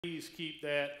Please keep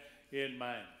that in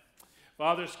mind.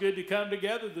 Father, it's good to come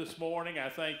together this morning. I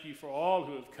thank you for all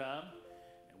who have come.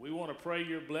 And we want to pray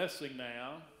your blessing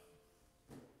now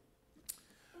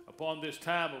upon this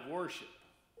time of worship.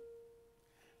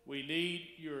 We need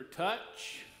your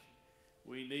touch.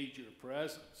 We need your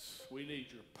presence. We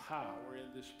need your power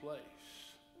in this place.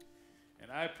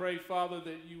 And I pray, Father,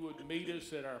 that you would meet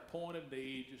us at our point of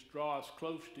need. Just draw us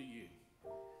close to you.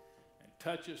 And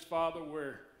touch us, Father,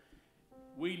 where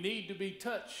we need to be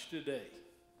touched today.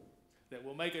 That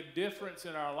will make a difference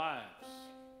in our lives.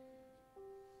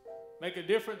 Make a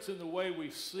difference in the way we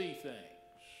see things.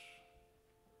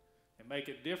 And make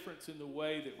a difference in the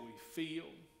way that we feel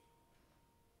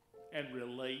and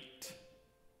relate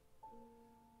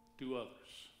to others.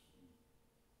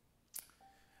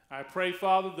 I pray,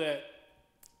 Father, that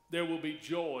there will be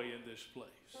joy in this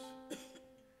place.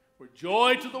 For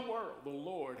joy to the world, the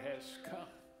Lord has come.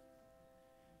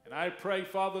 And I pray,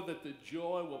 Father, that the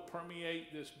joy will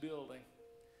permeate this building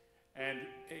and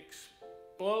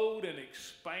explode and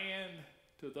expand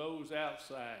to those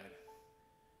outside.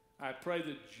 I pray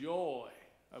the joy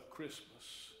of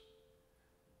Christmas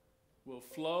will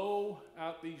flow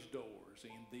out these doors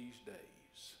in these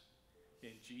days.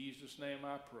 In Jesus' name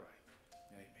I pray.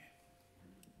 Amen.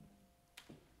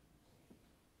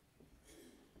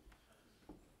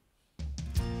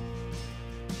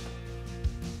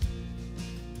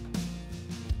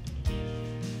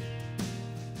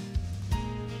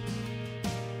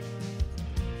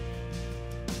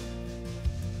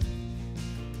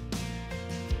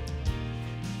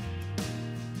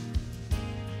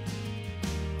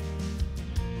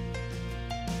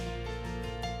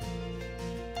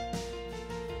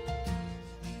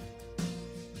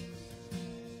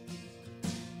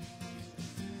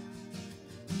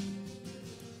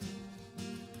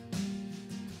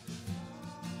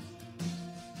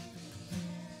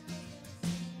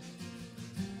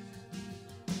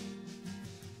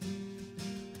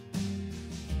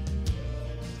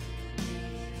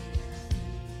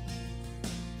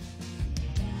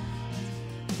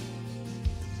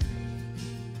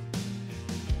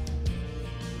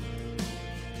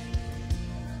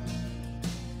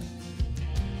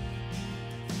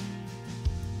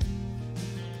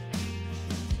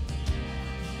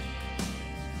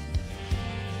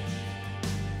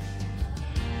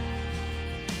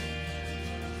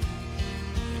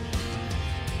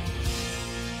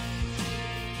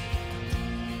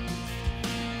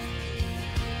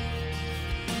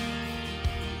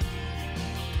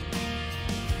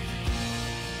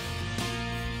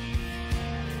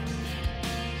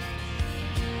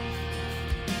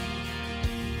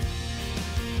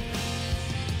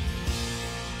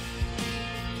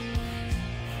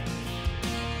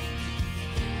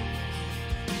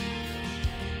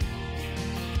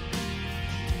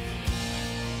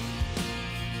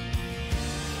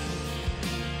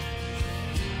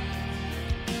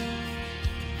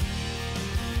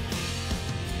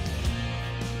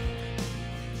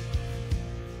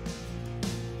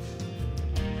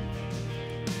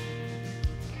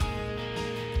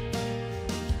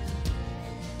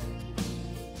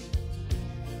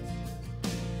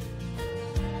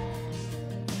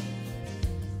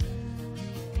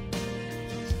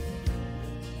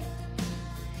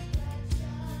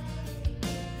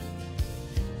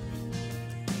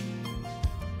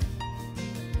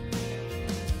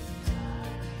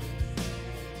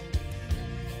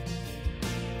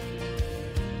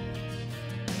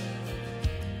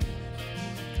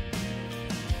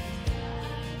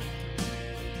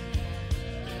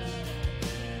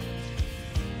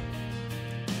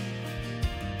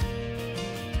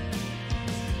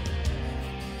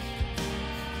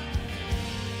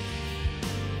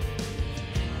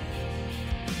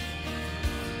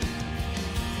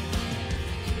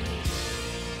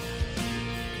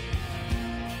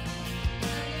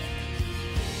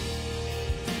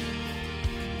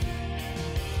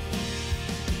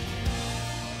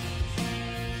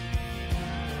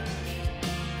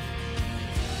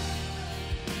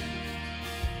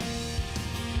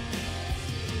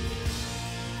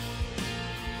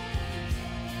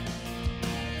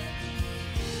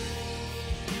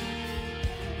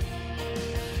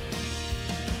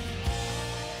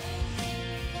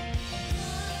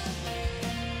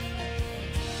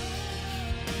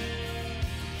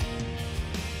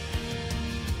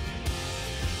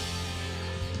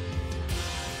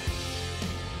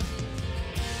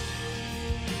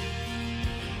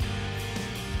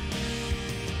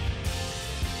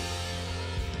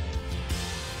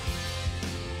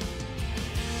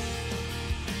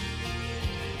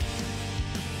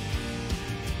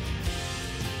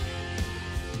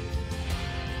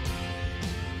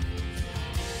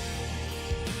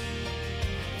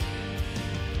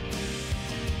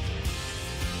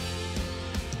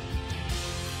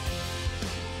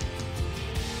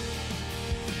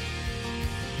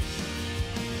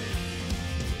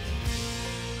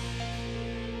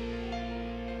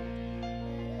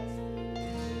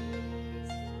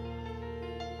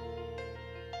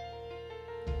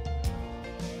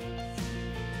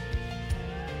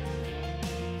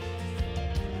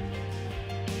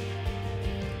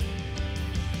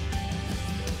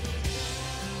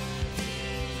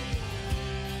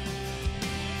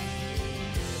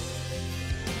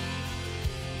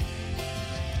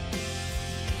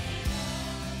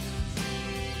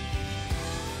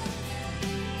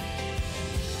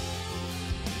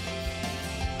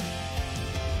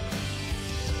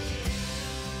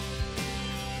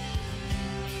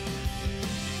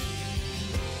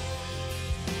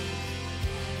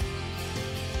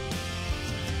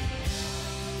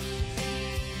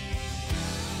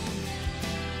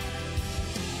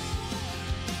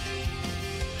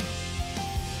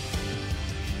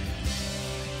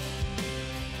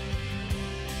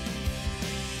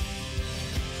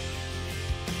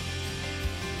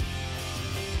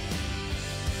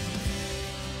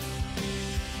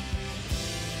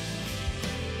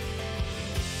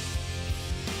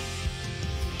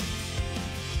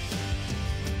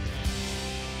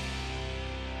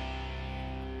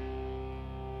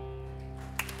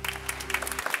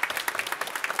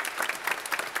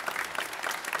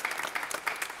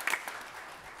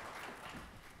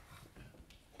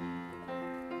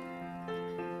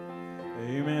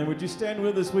 Would you stand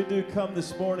with us? We do come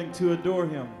this morning to adore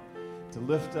him, to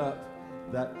lift up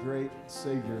that great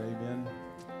Savior. Amen.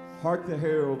 Hark the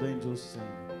herald angels sing.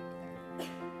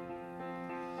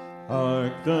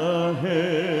 Hark the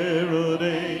herald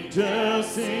angels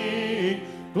sing,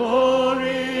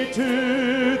 glory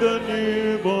to the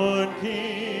newborn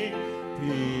King.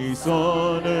 Peace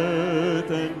on earth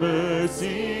and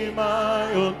mercy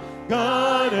mild,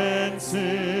 God and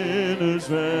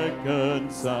sinners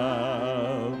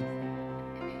reconciled.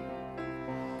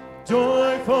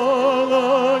 Joyful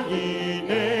all ye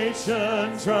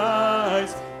nations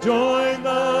rise, join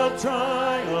the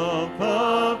triumph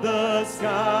of the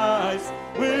skies.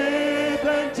 With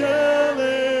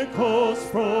angelic hosts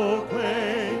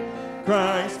proclaim,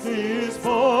 Christ is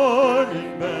born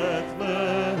in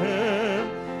Bethlehem.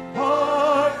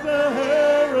 Hark the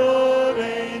herald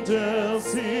angels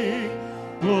sing,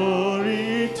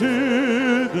 glory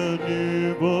to the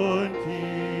newborn King.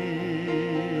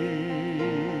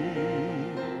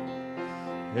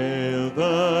 Hail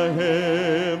the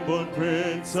heaven-born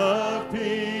Prince of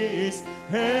Peace,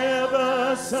 hail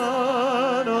the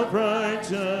Son of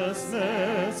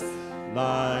Righteousness.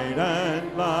 Light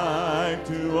and life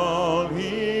to all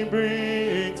he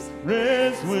brings,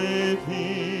 rest with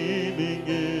healing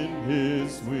in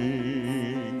his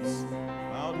wings.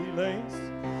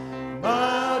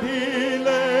 Mild he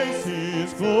lays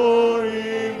his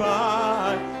glory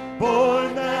by,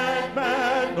 born that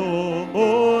man no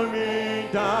more may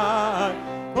die,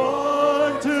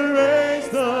 born to raise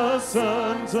the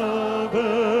sons of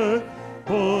earth,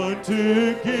 born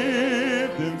to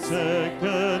give them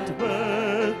second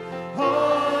birth.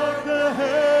 Hark the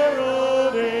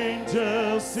herald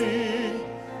angels sing,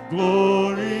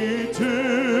 glory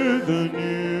to the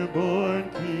newborn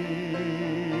King.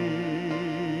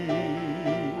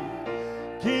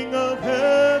 King of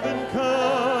heaven,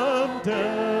 come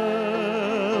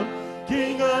down.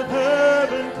 King of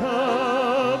heaven,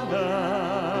 come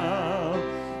down.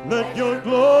 Let your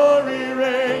glory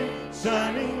reign,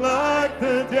 shining like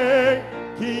the day.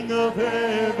 King of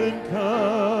heaven,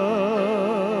 come.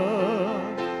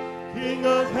 King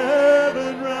of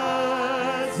heaven,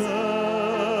 rise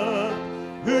up.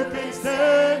 Who can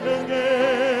stand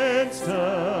against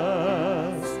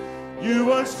us?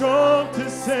 You are strong to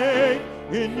save,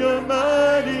 in your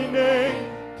mighty name.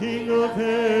 King of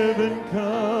heaven,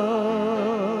 come.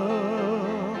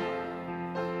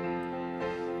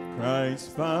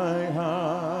 Christ by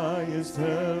highest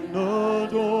heaven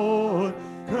adored,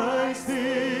 Christ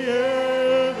the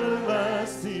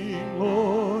everlasting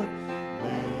Lord.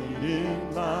 Laid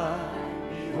in light,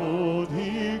 behold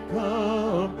he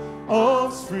come,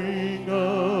 offspring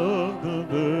of the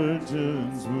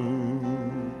Virgin's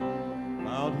womb.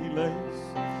 Mild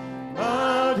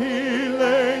he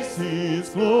lays his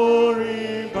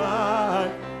glory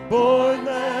by, born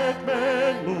that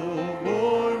man no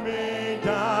more may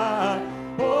die,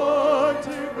 born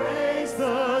to raise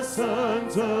the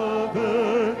sons of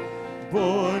earth,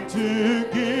 born to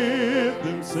give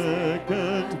them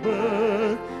second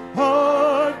birth.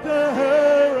 Hark the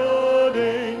herald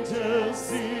angels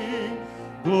sing,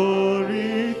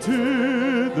 glory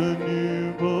to the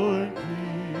newborn King.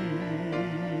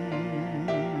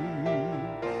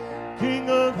 King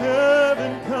of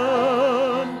heaven,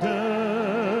 come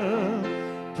down.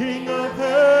 King of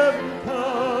heaven,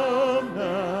 come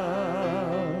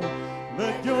down.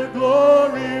 Let your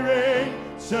glory reign,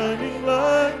 shining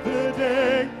like the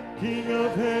day. King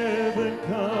of heaven,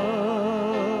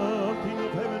 come. King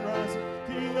of heaven, rise up.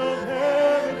 King of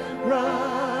heaven,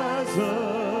 rise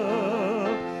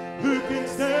up. Who can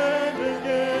stand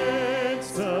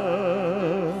against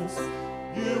us?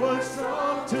 You are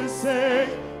strong to save,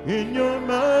 in your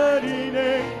mighty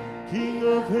name. King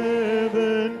of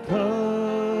heaven, come.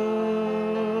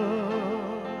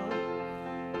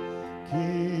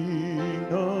 King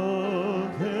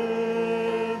of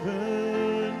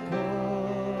heaven, come.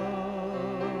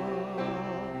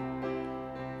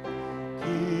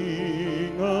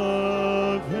 King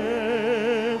of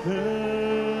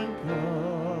heaven,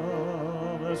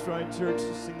 come. That's right, church.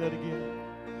 Let's sing that again.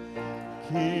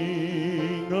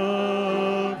 King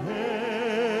of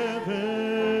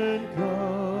heaven,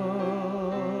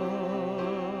 come.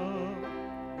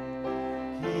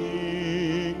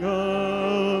 King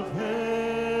of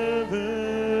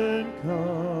heaven,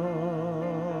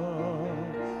 come.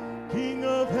 King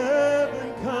of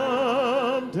heaven,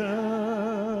 come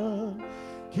down.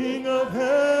 King of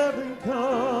heaven,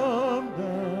 come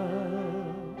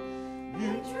down.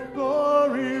 Let your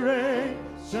glory reign,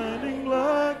 shining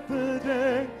like the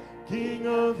day. King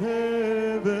of heaven.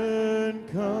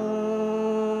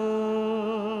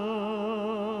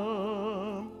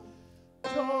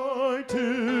 joy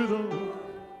to the Lord.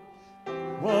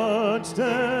 Watched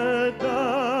at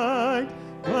night,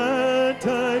 glad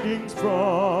tidings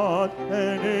brought,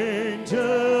 an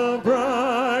angel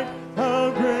bright,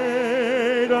 how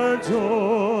great our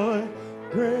joy,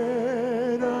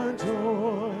 great our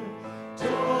joy.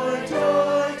 Joy,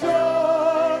 joy,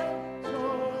 joy,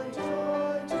 joy,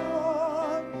 joy,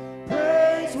 joy.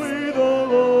 Praise we the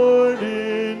Lord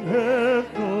in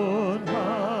heaven on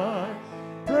high.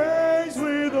 Praise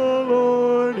we the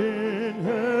Lord in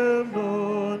heaven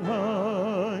on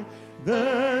high.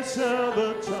 There shall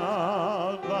the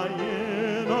child lie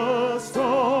in a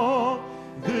stall,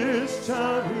 this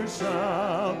child who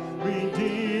shall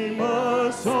redeem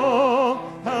us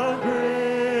all. How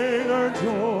great our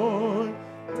joy,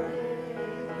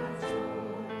 great our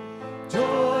joy.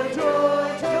 Joy,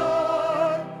 joy,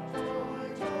 joy, joy,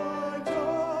 joy,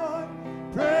 joy.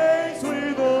 Praise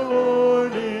we the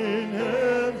Lord in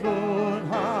heaven on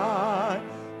high.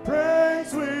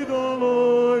 Praise we the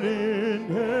Lord in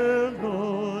heaven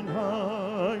on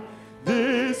high.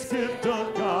 This gift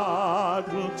of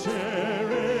God will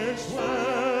cherish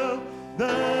well,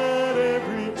 that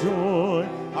every joy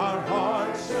our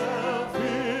hearts shall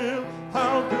feel.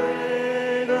 How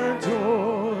great our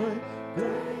joy,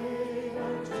 great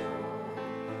our joy.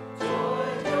 Joy,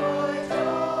 joy,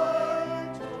 joy,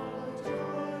 joy,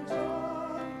 joy,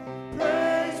 joy.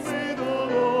 Praise we the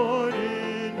Lord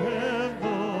in heaven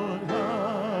on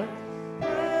high.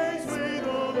 Praise we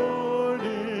the Lord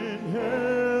in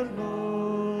heaven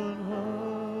on high.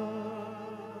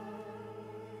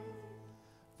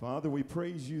 Father, we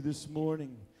praise you this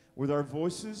morning with our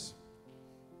voices.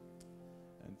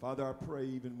 And Father, I pray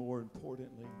even more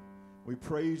importantly, we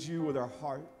praise you with our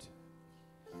heart.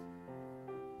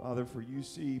 Father, for you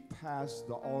see past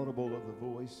the audible of the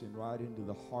voice and right into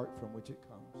the heart from which it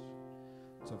comes.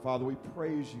 So Father, we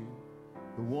praise you,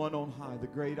 the one on high, the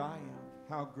great I am.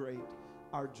 How great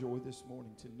our joy this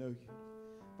morning to know you.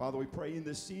 Father, we pray in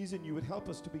this season you would help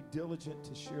us to be diligent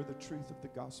to share the truth of the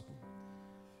gospel,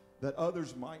 that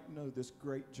others might know this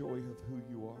great joy of who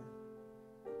you are.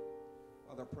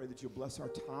 Father, I pray that you'll bless our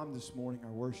time this morning,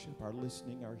 our worship, our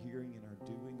listening, our hearing, and our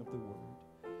doing of the word.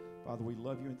 Father, we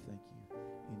love you and thank you.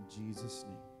 In Jesus'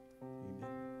 name, amen.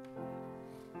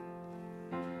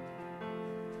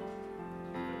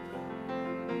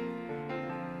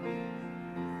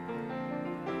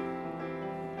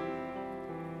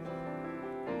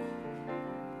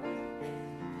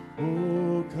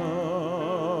 Oh,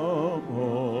 come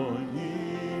all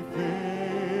ye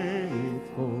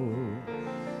faithful,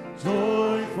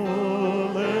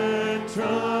 joyful and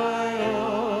triumphant.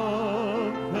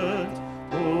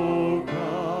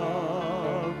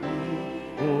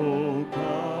 Oh,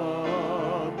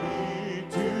 come ye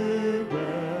to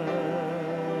Bethlehem.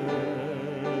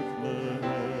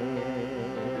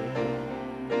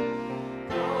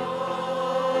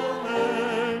 Come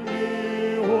and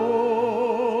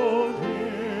behold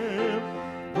him,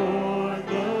 born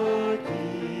the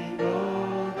King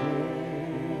of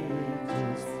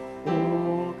ages.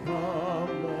 Oh,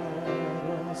 come, let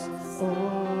us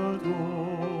adore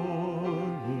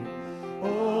him.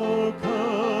 Oh,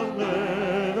 come,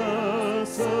 let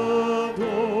us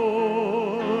adore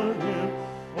him.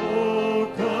 Oh,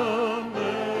 come,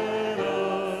 let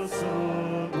us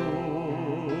adore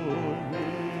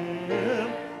him.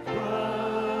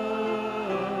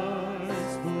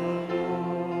 Christ the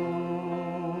Lord.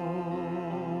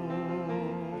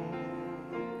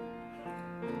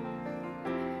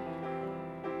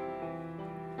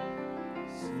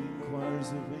 Sing choirs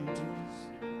of angels,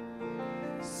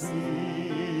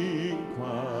 sing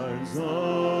choirs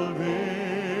of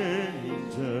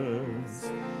angels,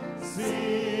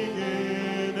 sing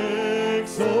in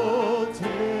exaltation.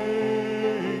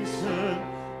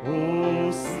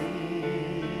 Oh,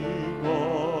 sing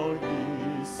all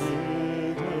ye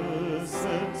citizens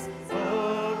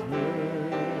of heaven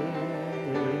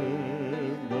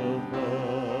above.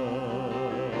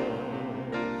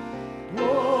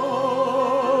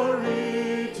 Glory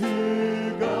to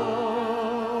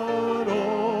God,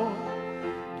 all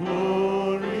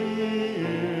glory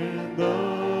in the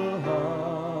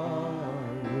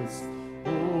highest.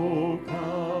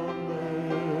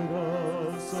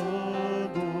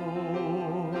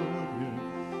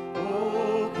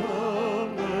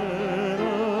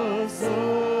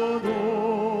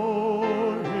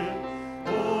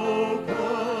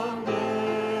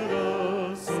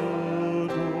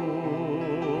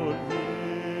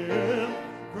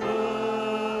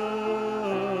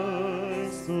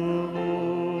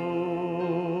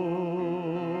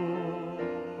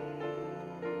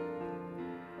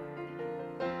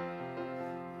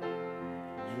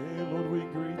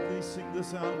 Please sing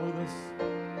this out with us.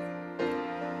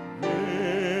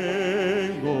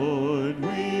 Yea, Lord,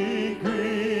 we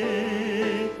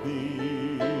greet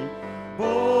thee,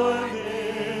 for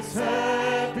this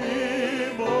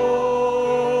happy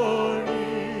morning.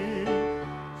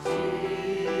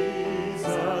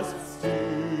 Jesus,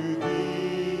 to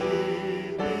thee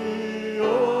be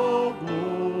all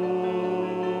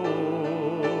glory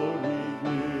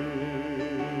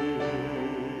given.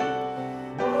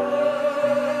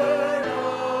 Word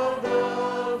of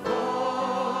the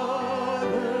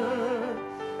Father,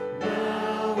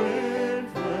 now in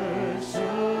flesh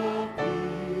appearing.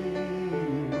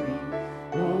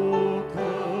 Oh,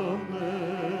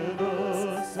 come, let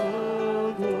us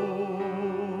adore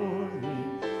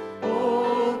Him.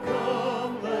 Oh,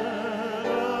 come, let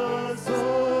us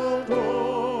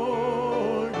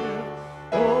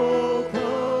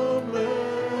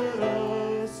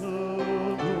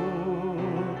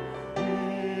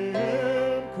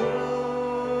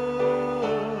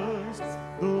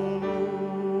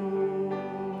adore Him.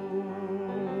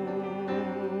 Oh, come,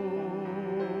 let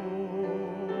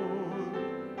us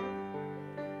adore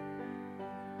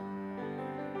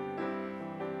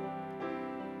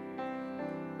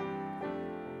Him,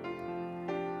 Christ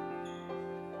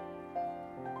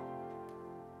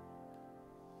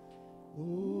the Lord.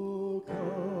 Oh,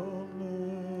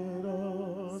 come, let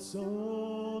us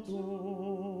adore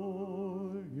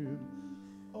Him.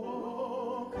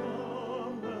 Oh,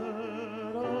 come,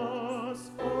 let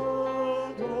us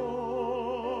adore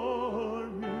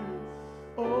Him.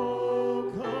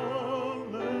 Oh,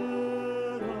 come,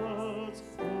 let us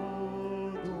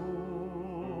adore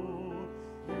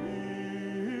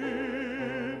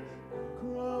Him,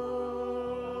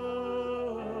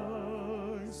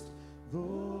 Christ the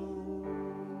Lord.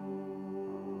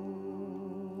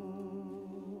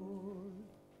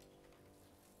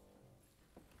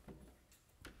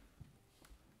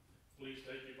 Please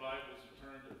take your Bibles and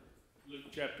turn to Luke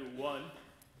chapter 1.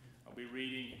 I'll be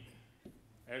reading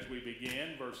as we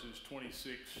begin verses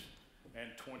 26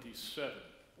 and 27.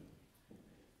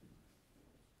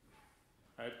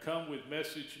 I've come with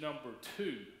message number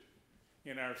 2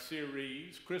 in our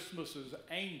series, Christmas as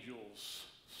Angels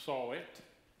Saw It.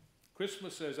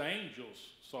 Christmas as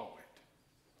Angels Saw It.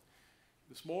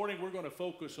 This morning we're going to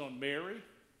focus on Mary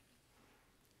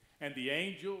and the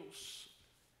angels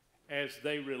as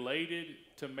they related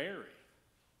to Mary.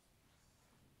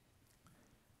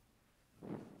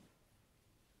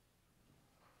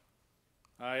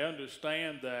 I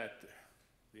understand that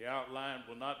the outline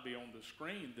will not be on the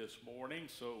screen this morning,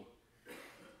 so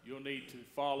you'll need to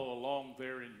follow along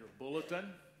there in your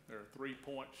bulletin. There are 3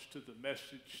 points to the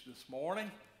message this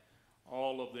morning.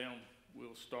 All of them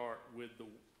will start with the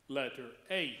letter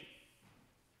A.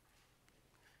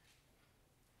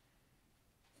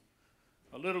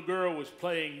 A little girl was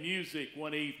playing music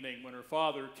one evening when her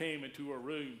father came into her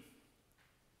room.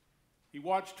 He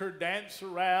watched her dance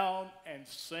around and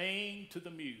sing to the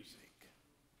music.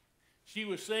 She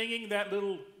was singing that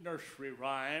little nursery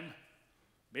rhyme,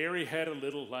 Mary had a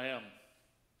little lamb.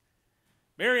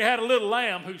 Mary had a little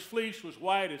lamb whose fleece was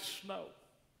white as snow.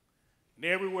 And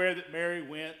everywhere that Mary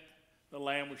went, the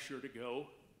lamb was sure to go.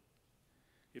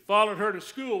 It followed her to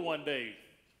school one day,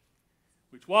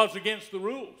 which was against the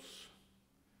rules.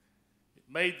 It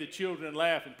made the children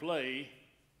laugh and play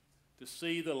to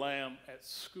see the lamb at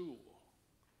school.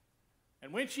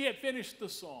 And when she had finished the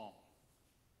song,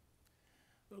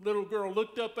 the little girl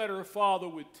looked up at her father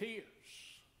with tears,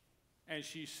 and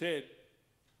she said,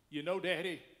 "You know,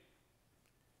 Daddy,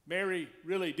 Mary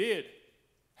really did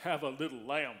have a little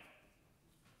lamb.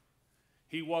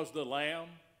 He was the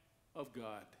Lamb of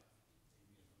God."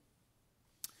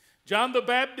 John the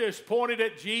Baptist pointed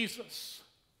at Jesus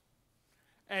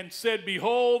and said,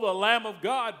 "Behold, the Lamb of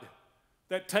God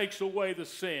that takes away the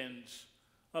sins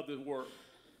of the world."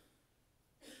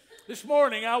 This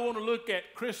morning, I want to look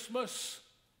at Christmas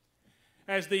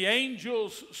as the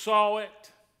angels saw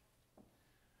it.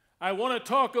 I want to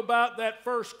talk about that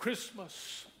first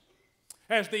Christmas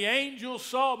as the angels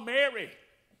saw Mary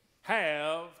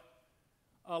have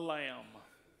a lamb.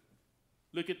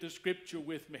 Look at the scripture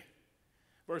with me.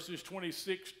 Verses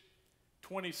 26,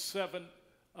 27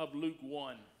 of Luke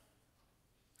 1.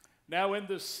 Now in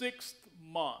the 6th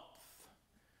month,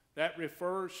 that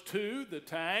refers to the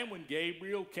time when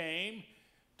Gabriel came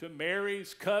to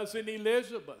Mary's cousin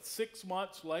Elizabeth 6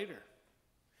 months later.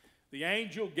 The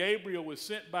angel Gabriel was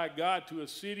sent by God to a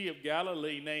city of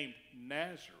Galilee named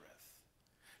Nazareth,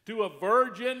 to a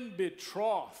virgin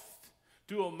betrothed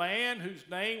to a man whose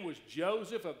name was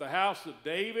Joseph of the house of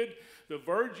David. The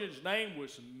virgin's name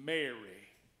was Mary.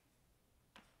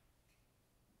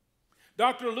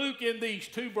 Dr. Luke, in these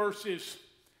 2 verses,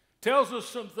 tells us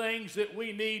some things that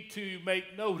we need to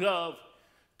make note of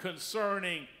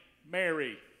concerning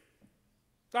Mary.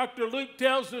 Dr. Luke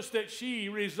tells us that she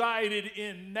resided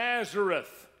in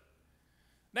Nazareth.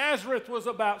 Nazareth was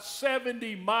about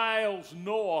 70 miles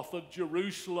north of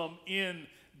Jerusalem in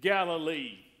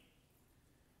Galilee.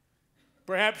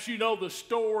 Perhaps you know the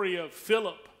story of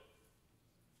Philip,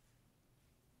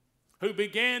 who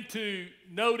began to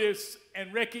notice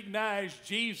and recognize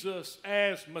Jesus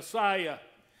as Messiah.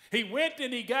 He went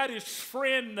and he got his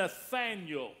friend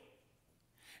Nathanael,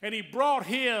 and he brought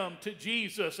him to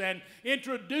Jesus and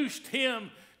introduced him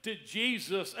to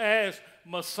Jesus as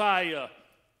Messiah.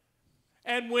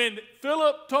 And when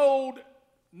Philip told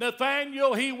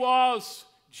Nathanael he was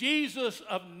Jesus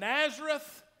of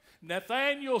Nazareth,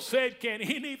 Nathanael said, "Can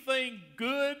anything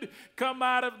good come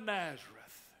out of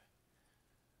Nazareth?"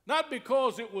 Not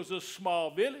because it was a small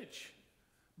village,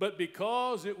 but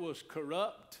because it was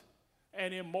corrupt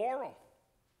and immoral.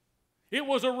 It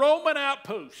was a Roman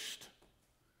outpost.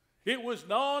 It was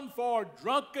known for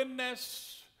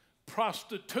drunkenness,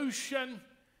 prostitution,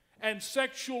 and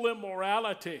sexual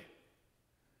immorality.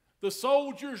 The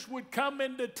soldiers would come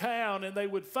into town and they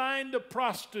would find a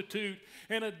prostitute.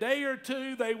 In a day or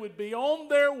two, they would be on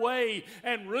their way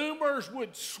and rumors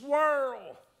would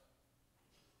swirl.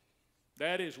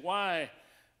 That is why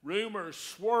rumors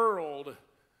swirled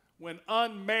when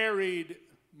unmarried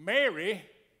Mary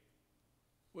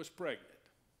was pregnant.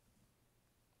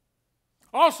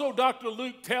 Also, Dr.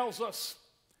 Luke tells us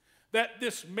that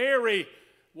this Mary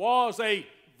was a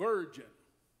virgin.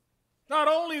 Not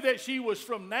only that she was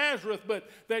from Nazareth, but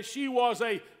that she was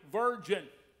a virgin.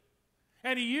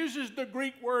 And he uses the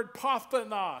Greek word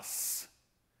parthenos,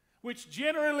 which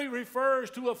generally refers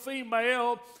to a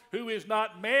female who is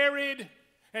not married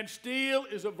and still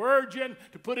is a virgin.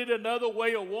 To put it another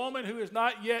way, a woman who has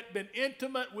not yet been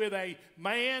intimate with a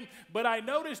man. But I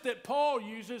noticed that Paul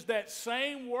uses that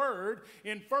same word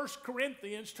in 1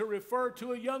 Corinthians to refer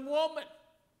to a young woman.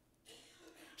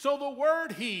 So the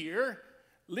word here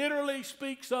literally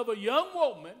speaks of a young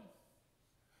woman,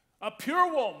 a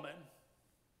pure woman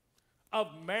of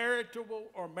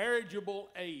marriageable or marriageable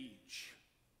age.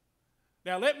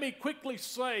 Now let me quickly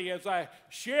say, as I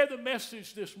share the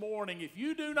message this morning, if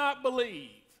you do not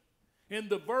believe in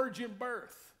the virgin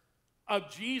birth of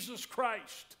Jesus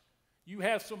Christ, you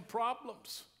have some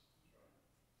problems.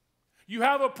 You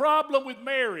have a problem with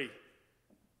Mary.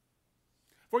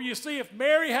 For you see, if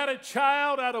Mary had a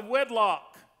child out of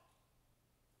wedlock,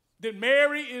 then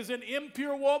Mary is an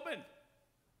impure woman.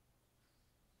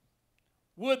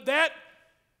 Would that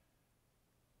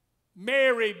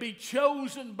Mary be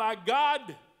chosen by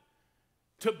God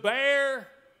to bear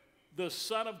the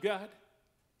Son of God?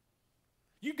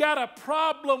 You got a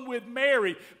problem with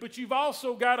Mary, but you've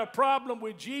also got a problem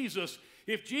with Jesus.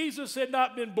 If Jesus had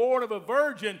not been born of a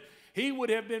virgin, he would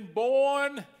have been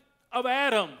born of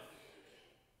Adam.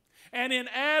 And in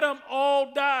Adam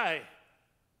all die.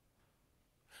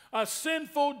 A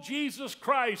sinful Jesus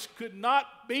Christ could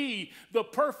not be the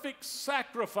perfect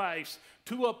sacrifice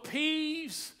to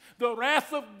appease the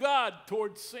wrath of God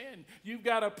towards sin. You've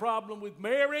got a problem with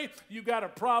Mary, you've got a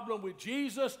problem with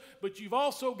Jesus, but you've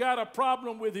also got a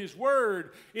problem with his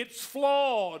word. It's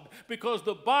flawed because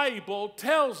the Bible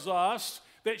tells us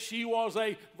that she was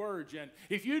a virgin.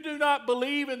 If you do not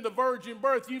believe in the virgin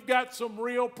birth, you've got some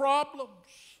real problems.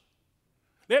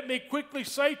 Let me quickly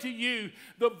say to you,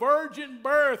 the virgin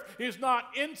birth is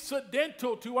not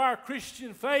incidental to our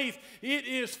Christian faith. It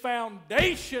is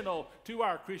foundational to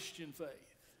our Christian faith.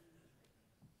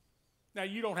 Now,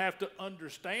 you don't have to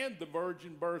understand the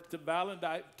virgin birth to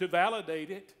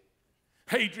validate it.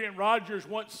 Adrian Rogers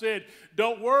once said,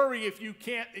 "Don't worry if you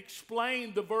can't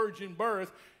explain the virgin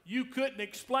birth. You couldn't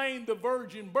explain the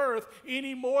virgin birth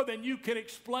any more than you can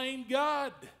explain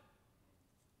God."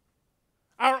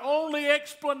 Our only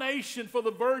explanation for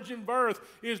the virgin birth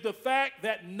is the fact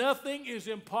that nothing is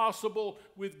impossible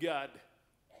with God.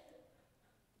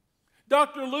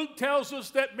 Dr. Luke tells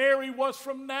us that Mary was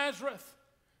from Nazareth.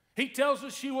 He tells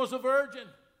us she was a virgin,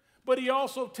 but he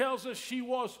also tells us she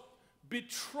was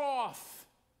betrothed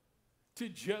to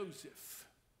Joseph.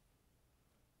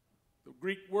 The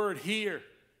Greek word here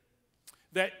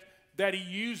that he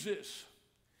uses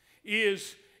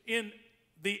is in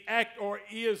the act, or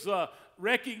is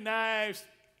recognized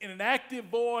in an active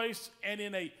voice and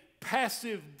in a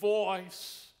passive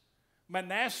voice.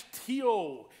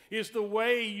 Monastio is the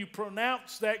way you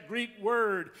pronounce that Greek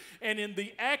word. And in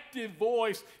the active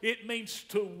voice, it means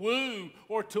to woo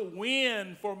or to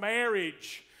win for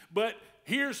marriage. But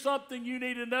here's something you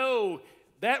need to know.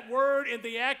 That word in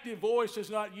the active voice is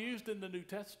not used in the New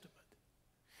Testament.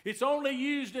 It's only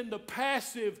used in the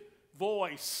passive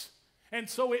voice. And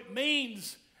so it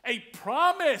means a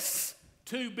promise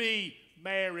to be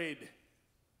married.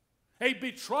 A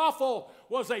betrothal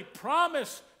was a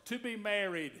promise to be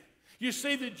married. You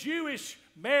see, the Jewish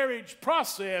marriage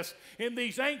process in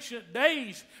these ancient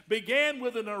days began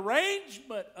with an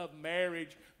arrangement of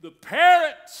marriage. The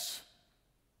parents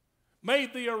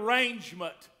made the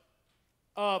arrangement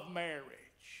of marriage.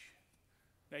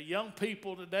 Now, young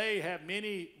people today have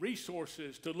many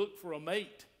resources to look for a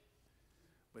mate.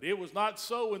 But it was not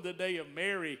so in the day of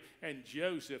Mary and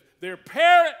Joseph. Their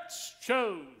parents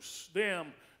chose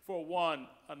them for one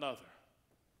another.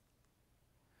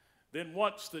 Then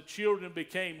once the children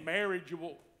became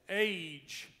marriageable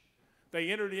age, they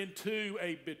entered into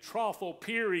a betrothal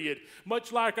period,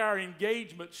 much like our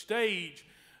engagement stage,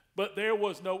 but there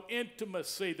was no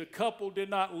intimacy. The couple did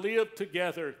not live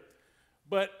together,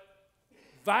 but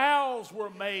vows were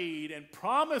made and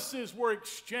promises were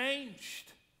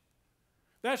exchanged.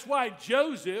 That's why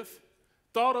Joseph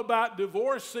thought about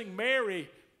divorcing Mary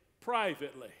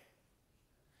privately.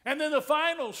 And then the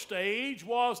final stage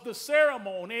was the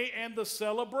ceremony and the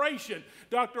celebration.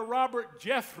 Dr. Robert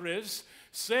Jeffries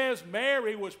says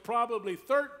Mary was probably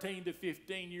 13 to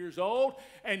 15 years old,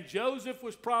 and Joseph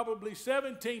was probably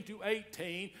 17 to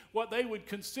 18, what they would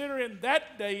consider in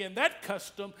that day, in that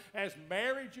custom, as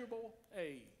marriageable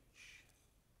age.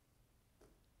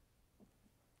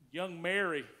 Young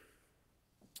Mary,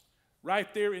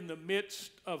 right there in the midst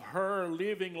of her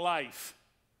living life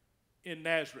in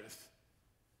Nazareth,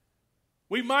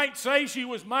 we might say she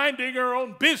was minding her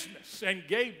own business, and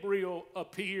Gabriel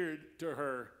appeared to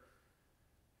her.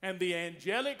 And the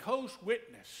angelic host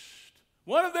witnessed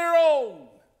one of their own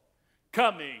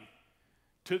coming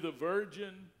to the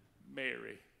Virgin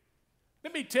Mary.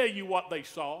 Let me tell you what they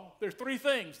saw. There's three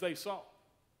things they saw.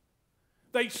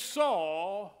 They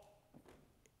saw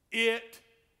it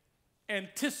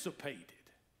anticipated.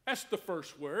 That's the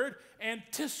first word,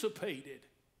 anticipated.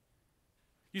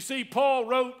 You see, Paul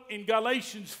wrote in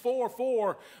Galatians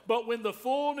 4:4, but when the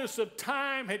fullness of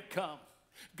time had come,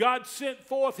 God sent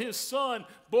forth his Son,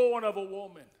 born of a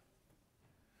woman.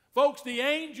 Folks, the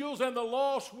angels and the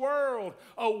lost world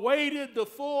awaited the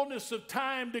fullness of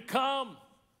time to come.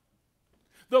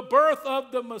 The birth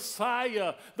of the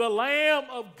Messiah, the Lamb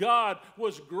of God,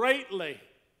 was greatly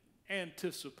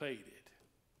anticipated.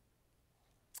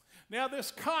 Now, this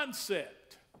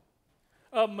concept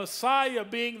of Messiah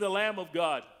being the Lamb of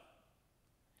God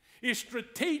is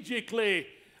strategically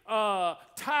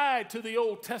tied to the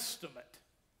Old Testament.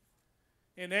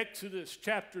 In Exodus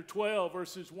chapter 12,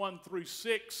 verses 1 through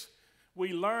 6,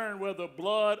 we learn where the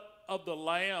blood of the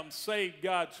Lamb saved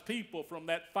God's people from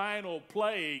that final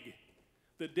plague,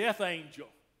 the death angel,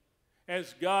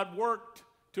 as God worked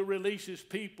to release his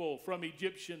people from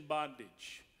Egyptian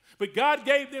bondage. But God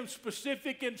gave them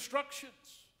specific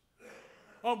instructions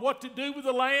on what to do with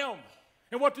the lamb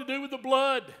and what to do with the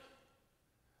blood,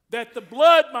 that the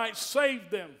blood might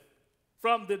save them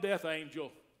from the death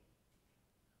angel.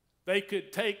 They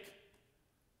could take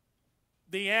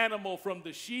the animal from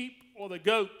the sheep or the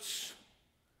goats,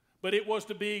 but it was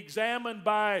to be examined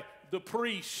by the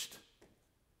priest.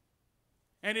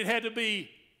 And it had to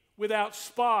be without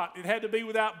spot. It had to be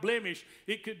without blemish.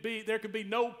 There could be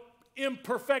no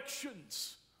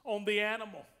imperfections on the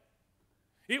animal.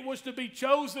 It was to be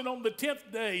chosen on the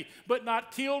 10th day, but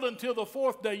not killed until the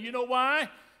 4th day. You know why?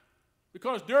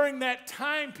 Because during that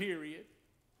time period,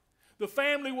 the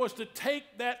family was to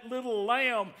take that little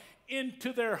lamb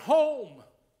into their home,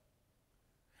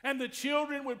 and the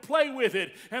children would play with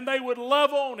it, and they would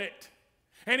love on it,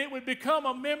 and it would become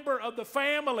a member of the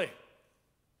family.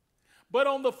 But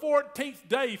on the 14th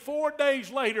day, 4 days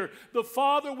later, the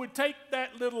father would take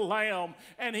that little lamb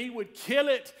and he would kill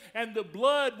it, and the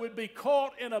blood would be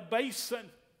caught in a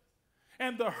basin.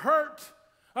 And the hurt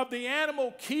of the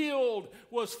animal killed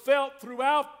was felt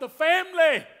throughout the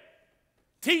family,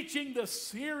 teaching the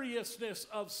seriousness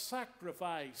of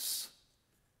sacrifice.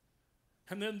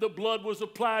 And then the blood was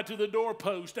applied to the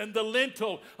doorpost and the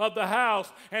lintel of the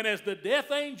house. And as the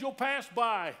death angel passed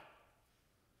by,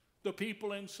 the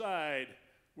people inside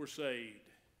were saved.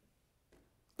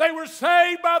 They were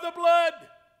saved by the blood.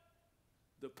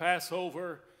 The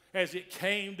Passover, as it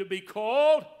came to be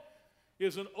called,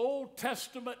 is an Old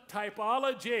Testament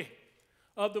typology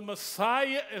of the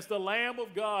Messiah as the Lamb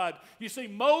of God. You see,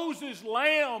 Moses'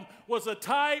 lamb was a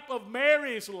type of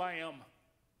Mary's lamb.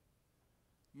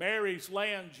 Mary's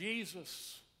lamb,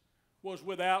 Jesus, was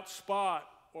without spot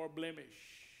or blemish.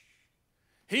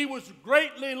 He was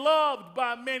greatly loved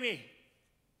by many.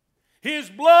 His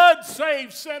blood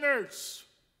saves sinners.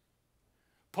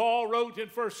 Paul wrote in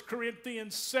 1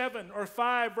 Corinthians 7 or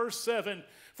 5 verse 7,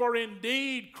 for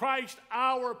indeed Christ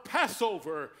our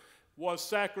Passover was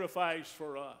sacrificed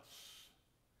for us.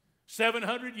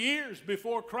 700 years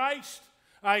before Christ,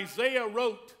 Isaiah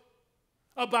wrote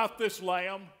about this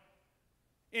lamb.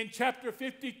 In chapter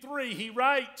 53, he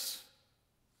writes,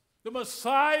 the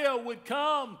Messiah would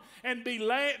come and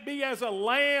be as a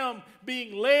lamb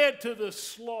being led to the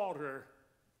slaughter.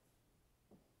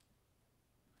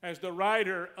 As the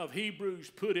writer of Hebrews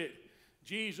put it,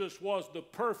 Jesus was the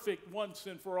perfect once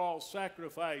and for all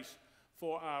sacrifice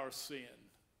for our sin.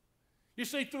 You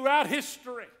see, throughout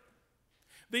history,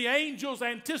 the angels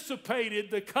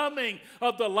anticipated the coming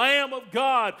of the Lamb of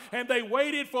God, and they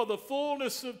waited for the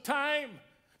fullness of time.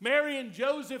 Mary and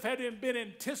Joseph had been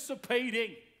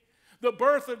anticipating the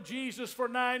birth of Jesus for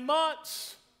 9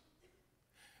 months.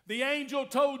 The angel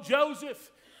told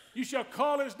Joseph, you shall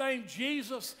call his name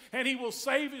Jesus, and he will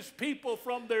save his people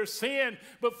from their sin.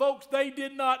 But folks, they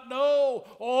did not know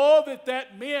all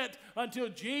that meant until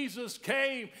Jesus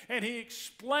came and he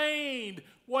explained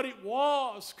what it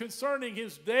was concerning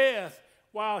his death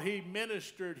while he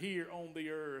ministered here on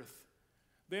the earth.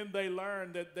 Then they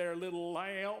learned that their little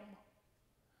lamb,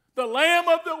 the Lamb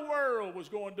of the world, was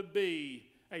going to be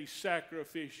a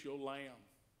sacrificial lamb.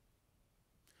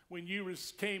 When you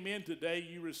came in today,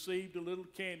 you received a little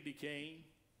candy cane.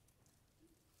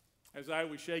 As I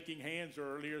was shaking hands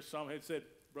earlier, some had said,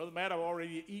 Brother Matt, I've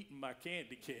already eaten my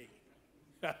candy cane.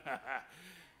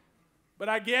 But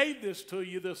I gave this to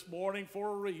you this morning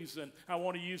for a reason. I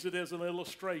want to use it as an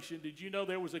illustration. Did you know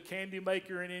there was a candy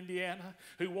maker in Indiana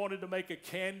who wanted to make a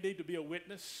candy to be a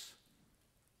witness?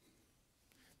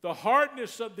 The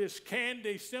hardness of this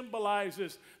candy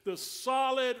symbolizes the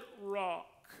solid rock,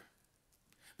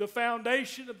 the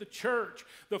foundation of the church,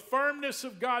 the firmness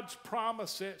of God's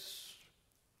promises.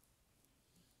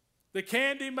 The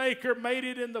candy maker made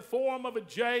it in the form of a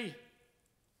J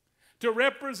to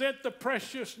represent the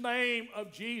precious name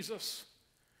of Jesus,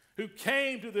 who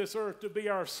came to this earth to be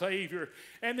our Savior.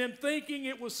 And then, thinking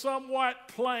it was somewhat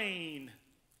plain,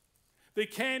 the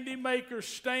candy maker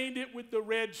stained it with the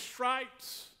red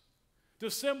stripes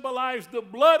to symbolize the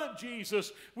blood of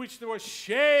Jesus, which was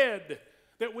shed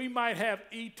that we might have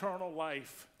eternal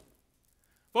life.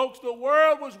 Folks, the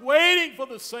world was waiting for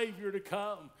the Savior to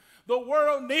come. The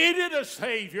world needed a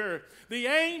Savior. The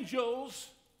angels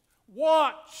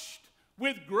watched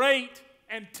with great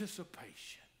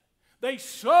anticipation. They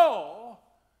saw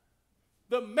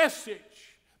the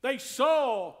message. They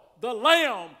saw the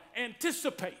Lamb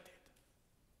anticipated.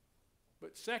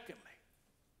 But secondly,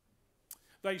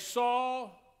 they saw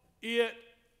it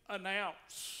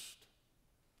announced.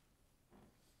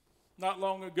 Not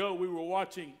long ago, we were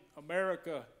watching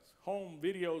America's Home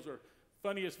Videos, or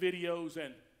Funniest Videos,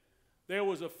 and there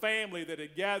was a family that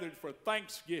had gathered for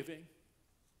Thanksgiving.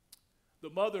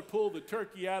 The mother pulled the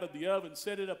turkey out of the oven,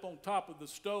 set it up on top of the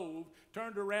stove,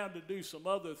 turned around to do some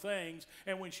other things,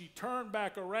 and when she turned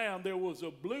back around, there was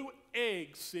a blue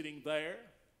egg sitting there.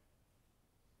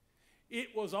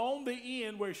 It was on the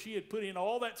end where she had put in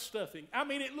all that stuffing. I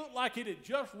mean, it looked like it had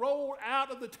just rolled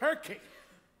out of the turkey.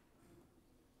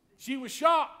 She was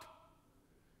shocked.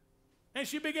 And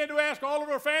she began to ask all of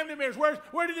her family members,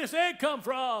 where did this egg come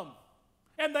from?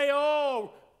 And they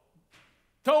all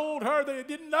told her that they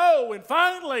didn't know. And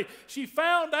finally, she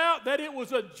found out that it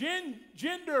was a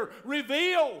gender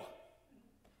reveal.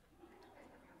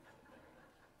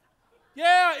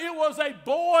 Yeah, it was a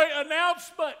boy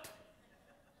announcement.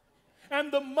 And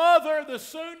the mother, the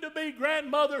soon-to-be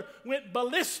grandmother, went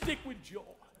ballistic with joy.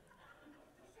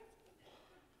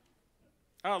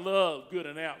 I love good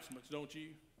announcements, don't you?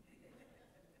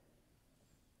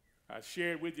 I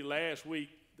shared with you last week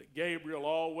that Gabriel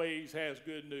always has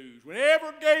good news.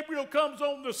 Whenever Gabriel comes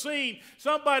on the scene,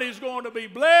 somebody's going to be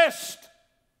blessed.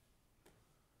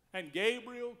 And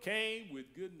Gabriel came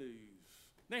with good news.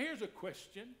 Now here's a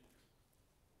question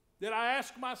that I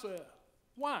ask myself.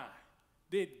 Why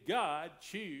did God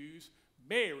choose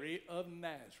Mary of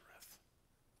Nazareth?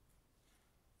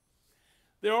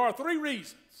 There are 3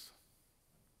 reasons.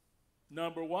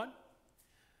 Number 1,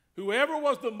 whoever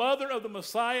was the mother of the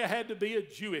Messiah had to be a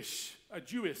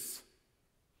Jewess.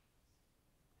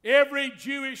 Every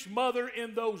Jewish mother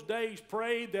in those days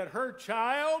prayed that her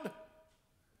child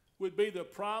would be the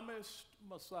promised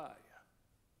Messiah.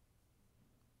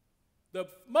 The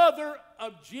mother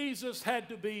of Jesus had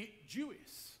to be Jewish.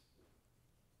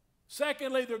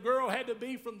 Secondly, the girl had to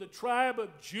be from the tribe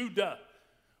of Judah,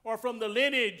 or from the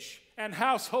lineage and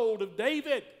household of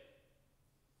David.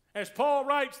 As Paul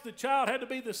writes, the child had to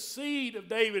be the seed of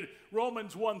David,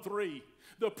 Romans 1:3.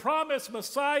 The promised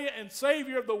Messiah and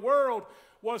Savior of the world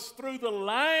was through the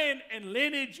line and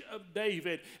lineage of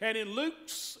David. And in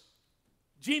Luke's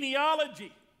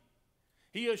genealogy,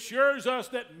 he assures us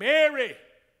that Mary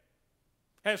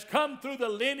has come through the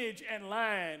lineage and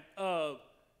line of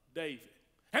David.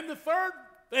 And the third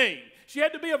thing, she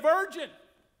had to be a virgin.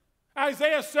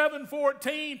 Isaiah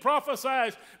 7:14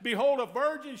 prophesies, behold, a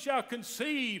virgin shall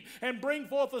conceive and bring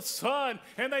forth a son,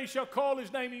 and they shall call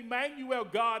his name Emmanuel,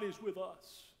 God is with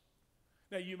us.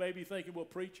 Now you may be thinking, well,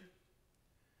 preacher,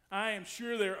 I am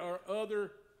sure there are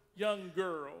other young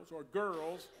girls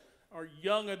or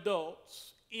young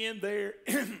adults in there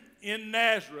in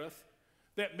Nazareth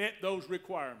that met those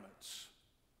requirements.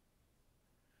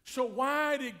 So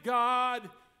why did God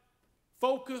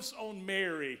focus on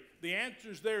Mary? The answer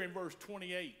is there in verse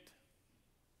 28.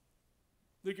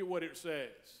 Look at what it says.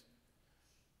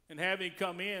 And having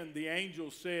come in, the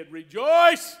angel said,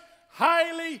 rejoice,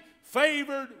 highly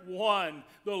favored one.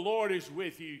 The Lord is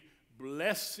with you.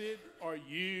 Blessed are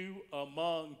you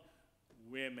among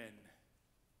women.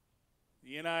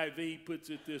 The NIV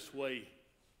puts it this way.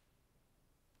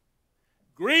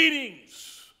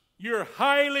 Greetings, you're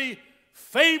highly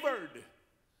favored.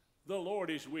 The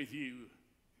Lord is with you.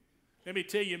 Let me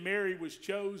tell you, Mary was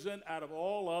chosen out of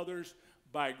all others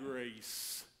by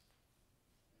grace.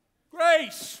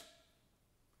 Grace.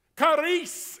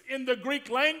 Charis in the Greek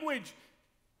language.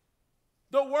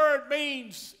 The word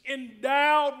means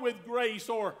endowed with grace,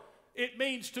 or it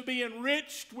means to be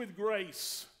enriched with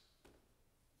grace.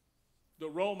 The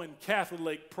Roman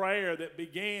Catholic prayer that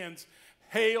begins,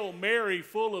 Hail Mary,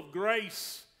 full of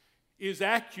grace, is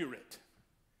accurate.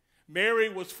 Mary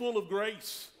was full of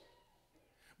grace.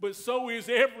 But so is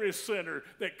every sinner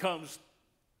that comes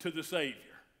to the Savior.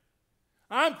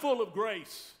 I'm full of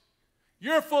grace.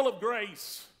 You're full of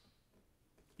grace.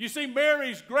 You see,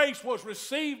 Mary's grace was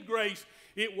received grace.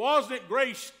 It wasn't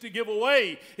grace to give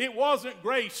away. It wasn't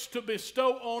grace to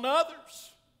bestow on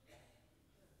others.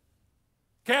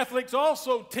 Catholics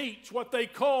also teach what they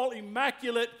call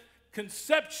immaculate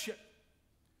conception.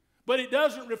 But it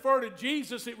doesn't refer to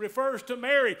Jesus, it refers to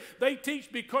Mary. They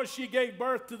teach because she gave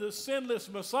birth to the sinless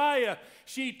Messiah,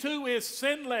 she too is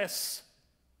sinless.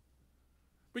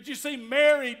 But you see,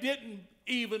 Mary didn't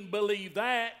even believe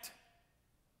that.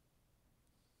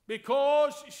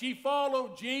 Because she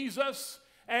followed Jesus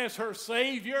as her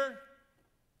Savior.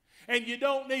 And you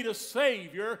don't need a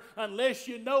Savior unless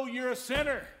you know you're a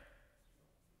sinner.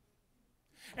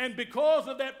 And because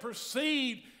of that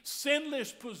perceived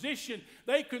sinless position,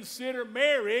 they consider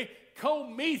Mary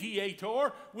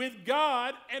co-mediator with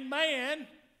God and man.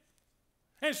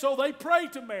 And so they pray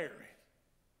to Mary.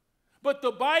 But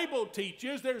the Bible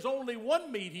teaches there's only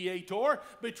one mediator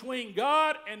between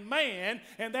God and man,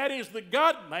 and that is the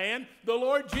God-man, the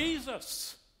Lord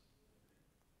Jesus.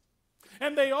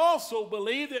 And they also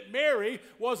believe that Mary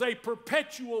was a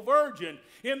perpetual virgin.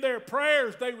 In their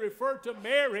prayers, they refer to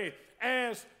Mary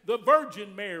as the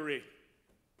Virgin Mary.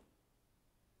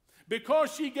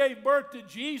 Because she gave birth to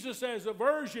Jesus as a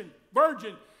virgin,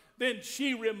 then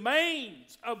she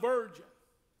remains a virgin.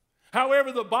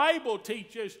 However, the Bible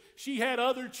teaches she had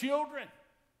other children.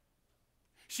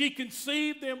 She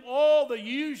conceived them all the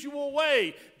usual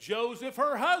way. Joseph,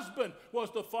 her husband,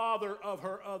 was the father of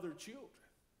her other children.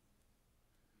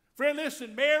 Friend,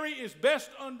 listen, Mary is best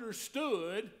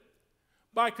understood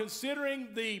by considering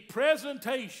the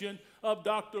presentation of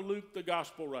Dr. Luke, the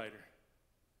gospel writer.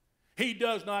 He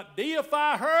does not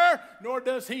deify her, nor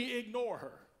does he ignore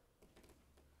her.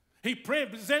 He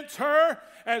presents her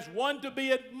as one to be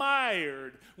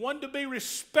admired, one to be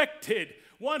respected,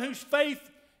 one whose faith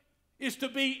is to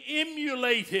be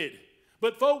emulated.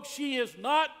 But folks, she is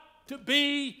not to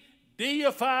be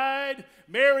deified.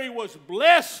 Mary was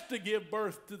blessed to give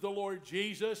birth to the Lord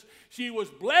Jesus. She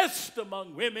was blessed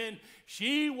among women.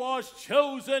 She was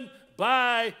chosen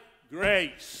by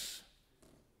grace.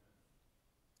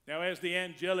 Now, as the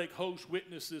angelic host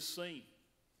witnessed this scene,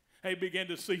 they began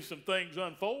to see some things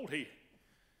unfold here.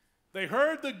 They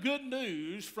heard the good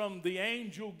news from the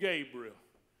angel Gabriel,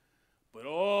 but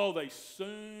they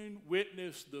soon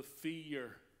witnessed the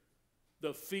fear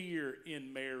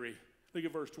in Mary. Look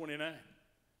at verse 29.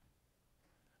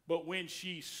 But when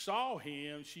she saw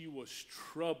him, she was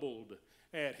troubled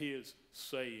at his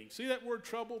saying. See that word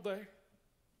troubled there?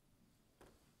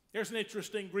 There's an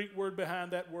interesting Greek word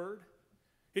behind that word.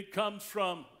 It comes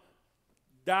from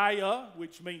dia,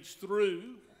 which means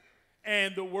through,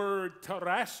 and the word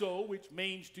tarasso, which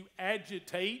means to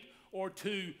agitate or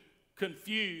to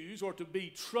confuse or to be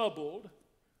troubled.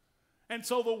 And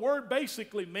so the word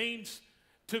basically means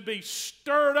to be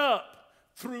stirred up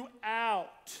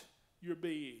throughout your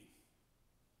being.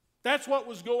 That's what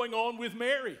was going on with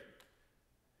Mary.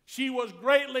 She was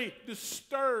greatly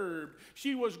disturbed.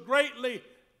 She was greatly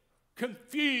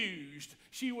confused.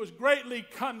 She was greatly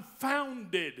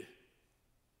confounded.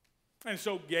 And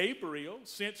so Gabriel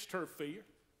sensed her fear.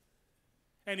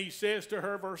 And he says to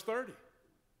her, verse 30,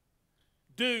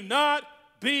 do not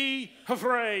be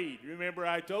afraid. Remember,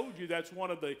 I told you that's one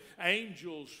of the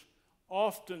angel's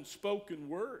often spoken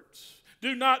words.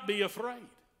 Do not be afraid.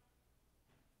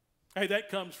 Hey, that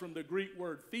comes from the Greek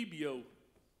word phobio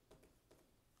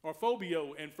or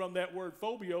phobio. And from that word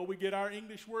phobio, we get our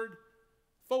English word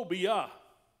phobia.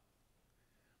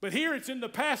 But here it's in the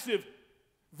passive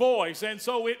voice. And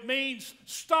so it means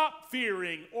stop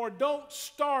fearing or don't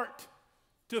start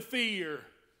to fear.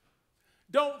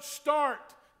 Don't start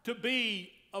to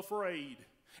be afraid.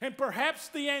 And perhaps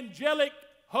the angelic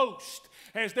host,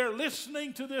 as they're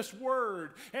listening to this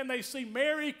word, and they see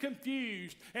Mary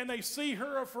confused, and they see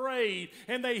her afraid,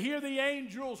 and they hear the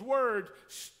angel's word,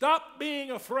 stop being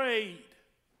afraid.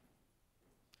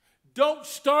 Don't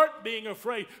start being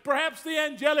afraid. Perhaps the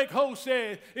angelic host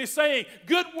is saying,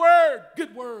 good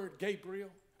word, Gabriel.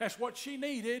 That's what she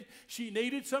needed. She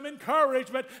needed some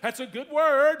encouragement. That's a good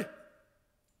word.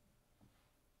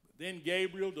 Then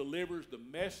Gabriel delivers the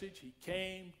message he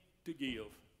came to give.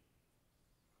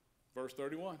 Verse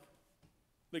 31.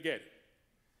 Look at it.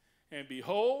 And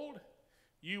behold,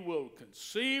 you will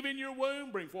conceive in your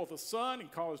womb, bring forth a son,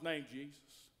 and call his name Jesus.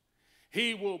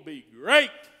 He will be great.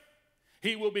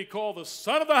 He will be called the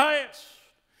Son of the Highest.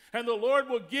 And the Lord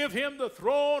will give him the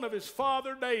throne of his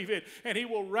father David, and he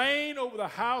will reign over the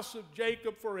house of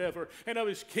Jacob forever. And of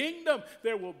his kingdom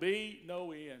there will be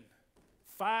no end.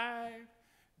 5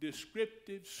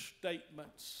 descriptive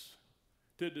statements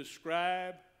to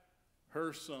describe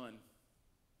her son.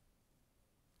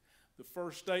 The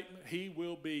first statement, he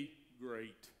will be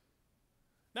great.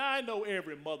 Now, I know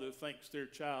every mother thinks their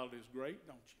child is great,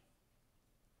 don't you?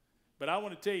 But I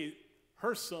want to tell you,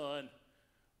 her son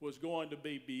was going to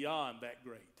be beyond that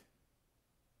great.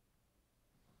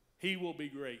 He will be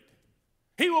great.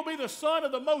 He will be the Son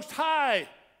of the Most High.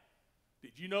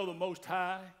 Did you know the Most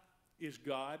High is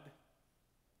God?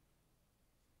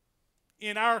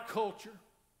 In our culture,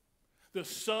 the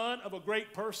son of a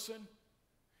great person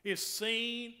is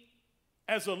seen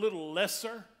as a little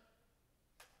lesser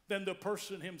than the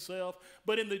person himself.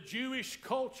 But in the Jewish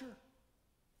culture,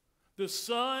 the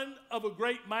son of a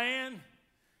great man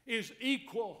is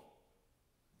equal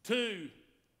to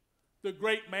the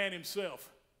great man himself.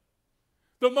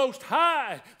 The Most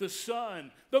High, the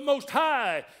Son, the Most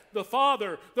High, the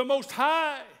Father, the Most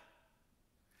High.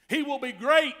 He will be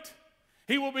great.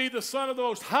 He will be the Son of the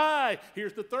Most High.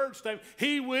 Here's the third statement.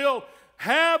 He will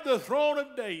have the throne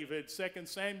of David. 2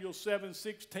 Samuel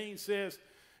 7:16 says,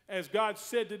 as God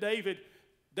said to David,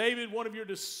 David, one of your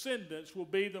descendants will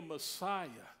be the Messiah,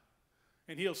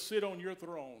 and he'll sit on your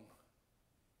throne.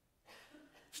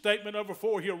 Statement number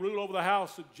 4, he'll rule over the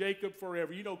house of Jacob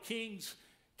forever. You know, kings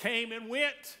came and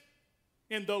went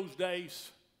in those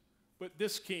days, but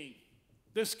this king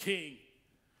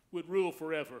would rule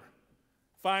forever.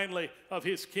 Finally, of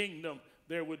his kingdom,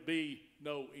 there would be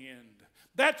no end.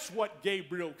 That's what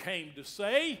Gabriel came to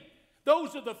say.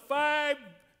 Those are the 5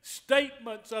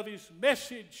 statements of his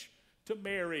message to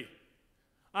Mary.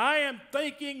 I am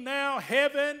thinking now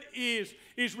heaven is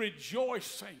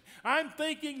rejoicing. I'm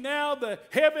thinking now the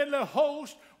heavenly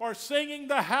hosts are singing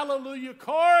the hallelujah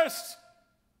chorus.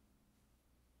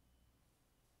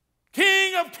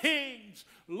 King of kings,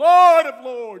 Lord of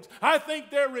lords. I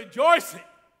think they're rejoicing.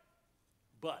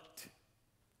 But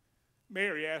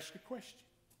Mary asked a question.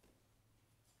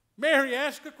 Mary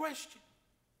asked a question.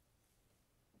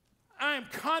 I am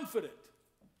confident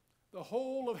the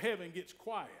whole of heaven gets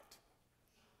quiet.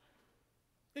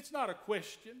 It's not a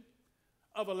question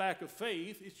of a lack of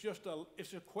faith.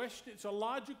 It's a question. It's a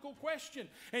logical question.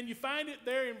 And you find it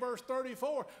there in verse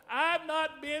 34. I've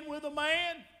not been with a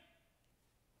man.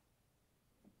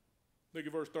 Look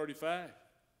at verse 35.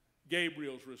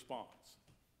 Gabriel's response.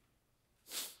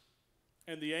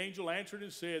 And the angel answered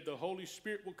and said, the Holy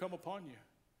Spirit will come upon you.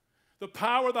 The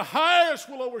power of the highest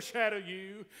will overshadow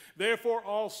you. Therefore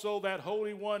also that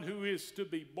Holy One who is to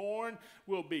be born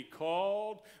will be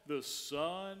called the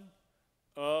Son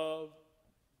of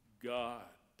God.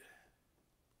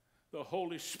 The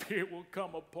Holy Spirit will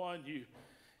come upon you.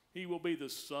 He will be the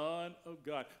Son of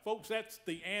God. Folks, that's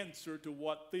the answer to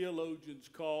what theologians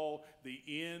call the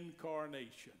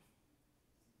incarnation.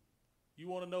 You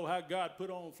want to know how God put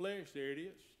on flesh? There it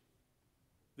is.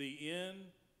 The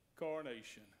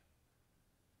incarnation.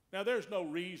 Now, there's no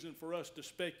reason for us to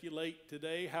speculate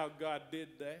today how God did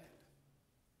that.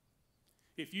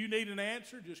 If you need an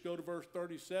answer, just go to verse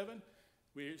 37,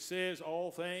 where it says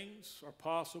all things are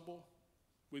possible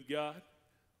with God.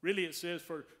 Really, it says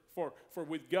for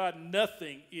with God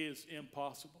nothing is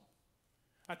impossible.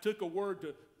 I took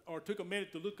a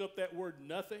minute to look up that word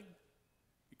nothing.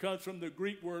 It comes from the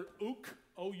Greek word uk,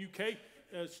 O-U-K.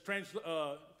 It's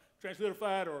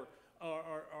transliterated,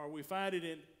 or we find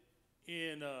it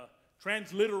in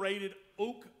transliterated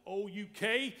uk,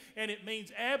 O-U-K, and it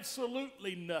means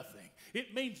absolutely nothing.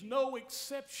 It means no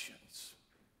exceptions.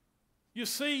 You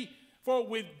see, for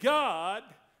with God,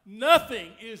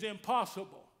 nothing is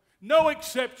impossible. No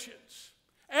exceptions.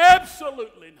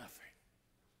 Absolutely nothing.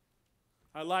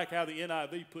 I like how the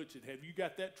NIV puts it. Have you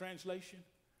got that translation?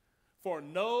 For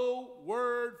no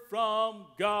word from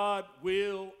God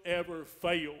will ever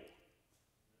fail.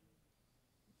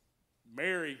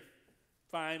 Mary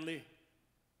finally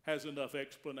has enough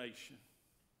explanation.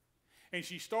 And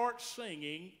she starts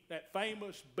singing that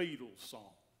famous Beatles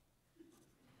song.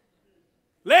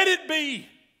 Let it be.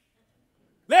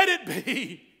 Let it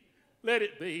be. Let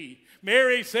it be.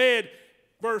 Mary said,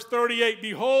 verse 38,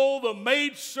 behold, the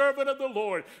maidservant of the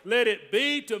Lord. Let it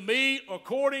be to me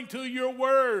according to your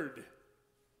word.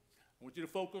 I want you to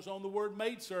focus on the word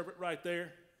maidservant right there.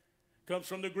 It comes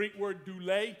from the Greek word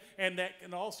doule, and that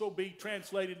can also be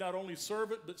translated not only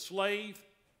servant but slave.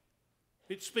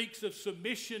 It speaks of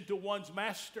submission to one's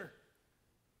master.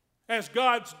 As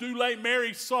God's doule,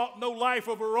 Mary sought no life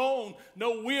of her own,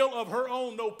 no will of her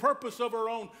own, no purpose of her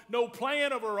own, no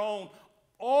plan of her own.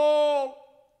 All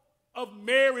of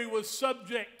Mary was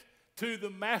subject to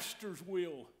the master's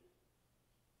will.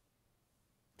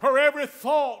 Her every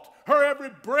thought, her every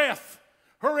breath,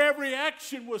 her every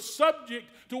action was subject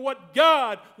to what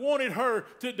God wanted her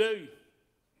to do.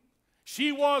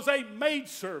 She was a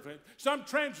maidservant. Some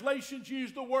translations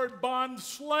use the word bond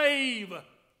slave.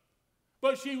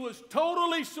 But she was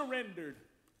totally surrendered,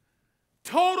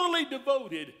 totally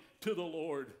devoted to the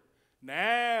Lord.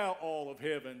 Now all of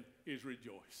heaven is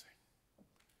rejoicing.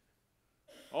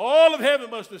 All of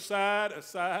heaven must have sighed a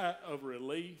sigh of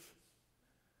relief.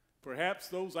 Perhaps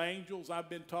those angels I've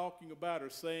been talking about are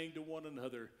saying to one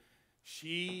another,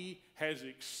 she has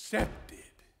accepted.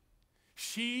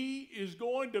 She is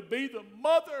going to be the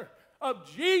mother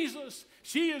of Jesus.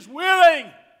 She is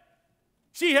willing.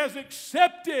 She has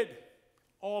accepted.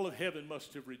 All of heaven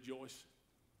must have rejoiced.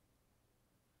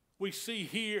 We see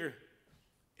here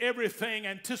everything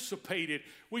anticipated.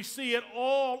 We see it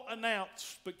all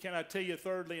announced. But can I tell you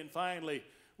thirdly and finally,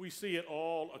 we see it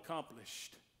all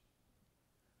accomplished.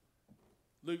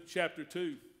 Luke chapter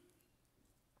 2,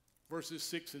 verses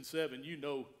 6 and 7. You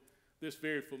know this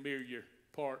very familiar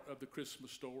part of the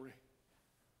Christmas story.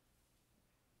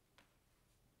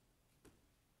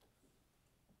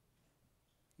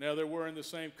 Now there were in the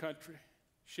same country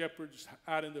shepherds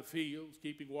out in the fields,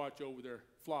 keeping watch over their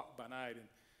flock by night. And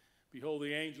behold,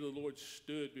 the angel of the Lord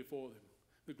stood before them.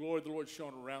 The glory of the Lord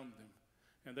shone around them,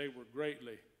 and they were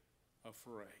greatly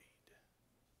afraid.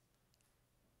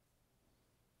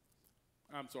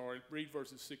 I'm sorry, read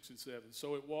verses 6 and 7.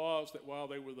 So it was that while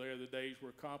they were there, the days were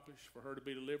accomplished for her to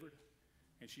be delivered.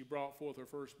 And she brought forth her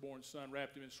firstborn son,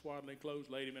 wrapped him in swaddling clothes,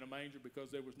 laid him in a manger,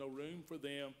 because there was no room for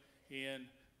them in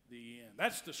the end.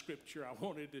 That's the scripture I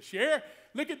wanted to share.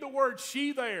 Look at the word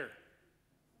she there.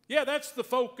 Yeah, that's the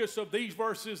focus of these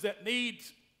verses that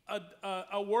needs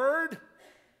a word.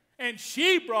 And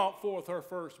she brought forth her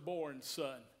firstborn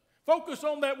son. Focus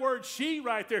on that word she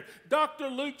right there. Dr.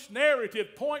 Luke's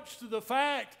narrative points to the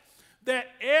fact that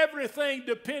everything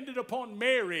depended upon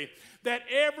Mary, that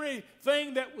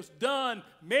everything that was done,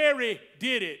 Mary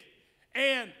did it.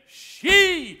 And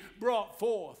she brought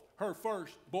forth her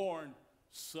firstborn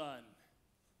son.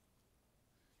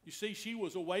 You see, she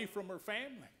was away from her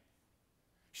family.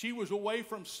 She was away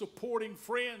from supporting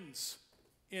friends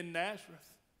in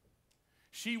Nazareth.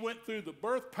 She went through the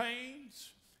birth pains.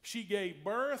 She gave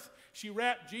birth. She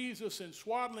wrapped Jesus in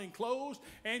swaddling clothes,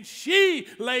 and she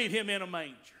laid him in a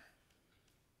manger.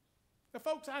 Now,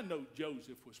 folks, I know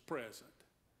Joseph was present,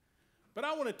 but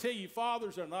I want to tell you,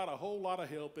 fathers are not a whole lot of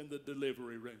help in the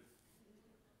delivery room.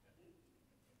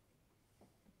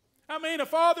 I mean, a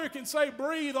father can say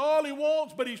breathe all he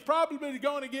wants, but he's probably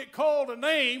going to get called a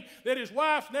name that his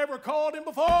wife's never called him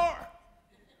before.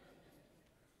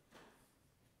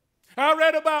 I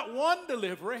read about one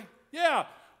delivery,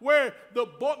 where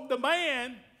the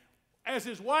man, as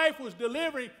his wife was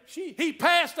delivering, he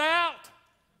passed out.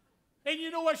 And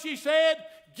you know what she said?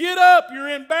 Get up, you're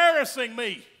embarrassing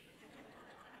me.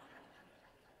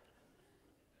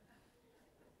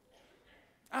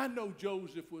 I know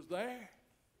Joseph was there,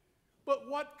 but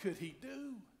what could he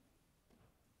do?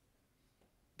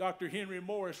 Dr. Henry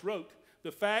Morris wrote,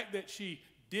 the fact that she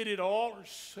did it all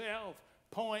herself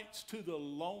points to the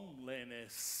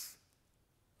loneliness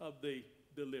of the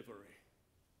delivery.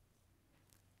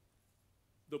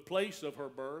 The place of her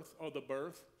birth, or the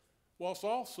birth, was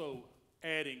also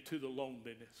adding to the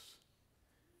loneliness.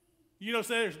 You know,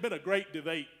 there's been a great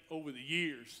debate over the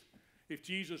years if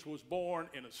Jesus was born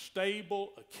in a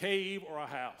stable, a cave, or a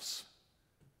house.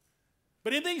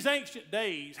 But in these ancient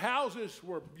days, houses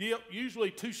were built usually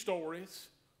 2 stories,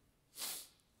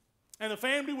 and the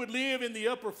family would live in the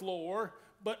upper floor,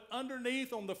 but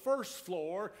underneath on the first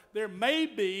floor, there may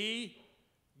be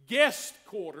guest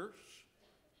quarters,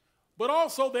 but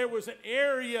also there was an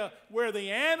area where the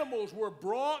animals were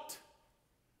brought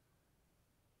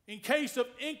in case of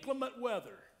inclement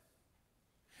weather.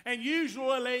 And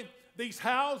usually these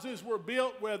houses were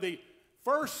built where the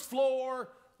first floor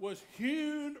was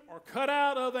hewn or cut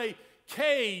out of a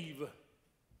cave.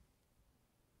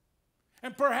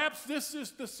 And perhaps this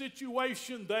is the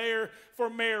situation there for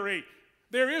Mary.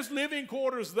 There is living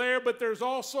quarters there, but there's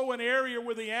also an area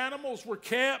where the animals were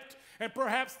kept. And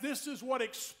perhaps this is what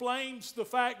explains the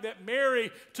fact that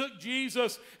Mary took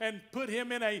Jesus and put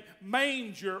him in a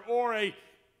manger or a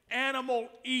animal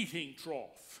eating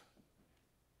trough.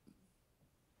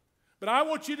 But I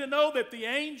want you to know that the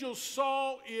angels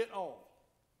saw it all.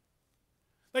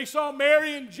 They saw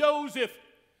Mary and Joseph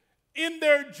in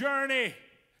their journey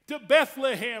to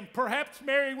Bethlehem. Perhaps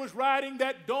Mary was riding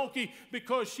that donkey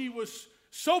because she was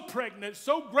so pregnant,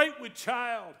 so great with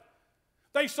child.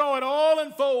 They saw it all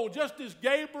unfold, just as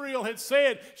Gabriel had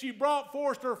said. She brought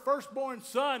forth her firstborn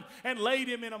son and laid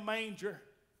him in a manger.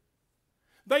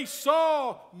 They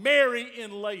saw Mary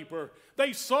in labor.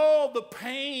 They saw the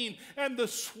pain and the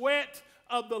sweat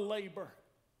of the labor.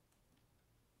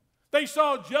 They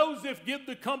saw Joseph give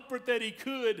the comfort that he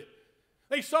could.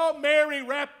 They saw Mary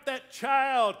wrap that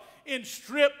child in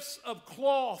strips of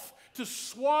cloth to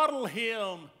swaddle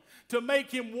him, to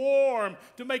make him warm,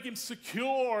 to make him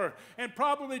secure, and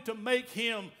probably to make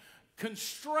him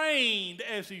constrained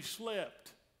as he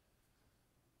slept.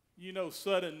 You know,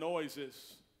 sudden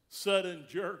noises, sudden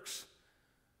jerks,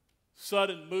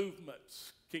 sudden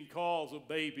movements can cause a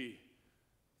baby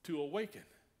to awaken.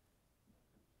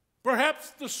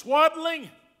 Perhaps the swaddling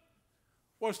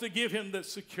was to give him the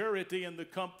security and the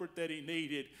comfort that he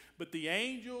needed. But the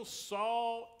angels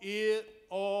saw it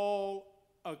all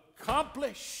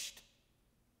accomplished.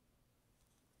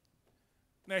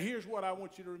 Now here's what I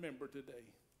want you to remember today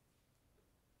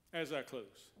as I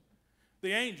close.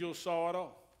 The angels saw it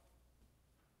all.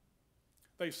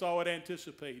 They saw it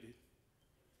anticipated.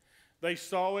 They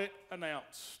saw it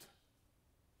announced.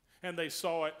 And they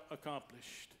saw it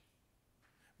accomplished.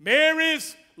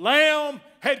 Mary's lamb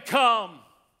had come.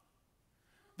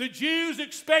 The Jews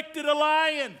expected a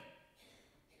lion,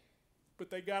 but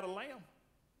they got a lamb.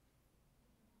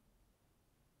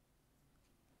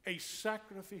 A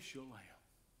sacrificial lamb.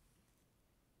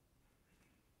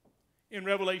 In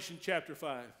Revelation chapter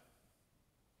 5,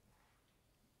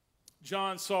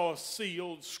 John saw a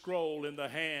sealed scroll in the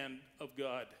hand of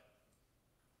God.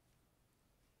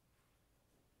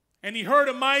 And he heard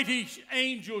a mighty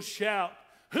angel shout,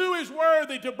 "Who is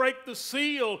worthy to break the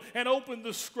seal and open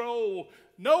the scroll?"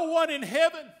 No one in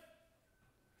heaven,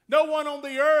 no one on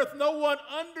the earth, no one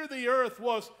under the earth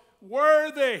was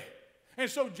worthy. And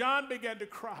so John began to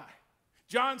cry.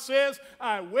 John says,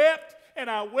 I wept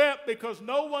because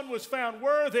no one was found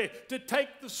worthy to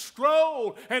take the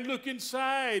scroll and look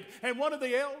inside. And one of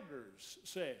the elders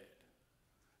said,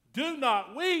 "Do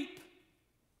not weep.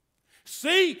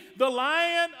 See, the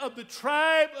Lion of the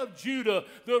tribe of Judah,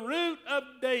 the Root of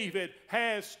David,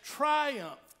 has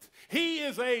triumphed. He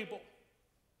is able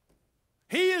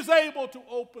to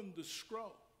open the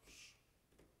scrolls."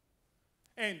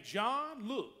 And John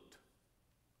looked,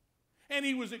 and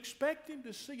he was expecting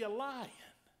to see a lion.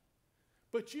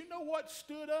 But you know what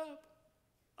stood up?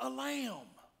 A lamb.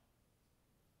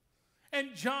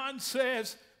 And John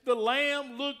says the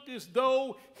lamb looked as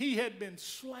though he had been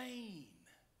slain.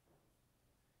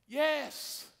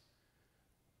 Yes,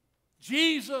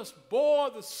 Jesus bore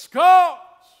the scars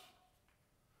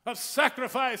of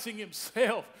sacrificing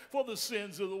himself for the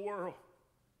sins of the world.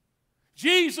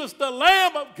 Jesus, the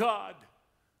Lamb of God,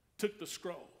 took the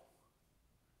scroll.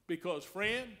 Because,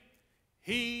 friend,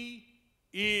 he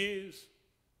is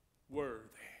worthy.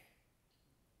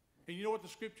 And you know what the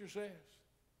scripture says?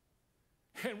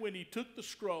 And when he took the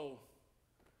scroll,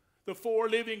 The 4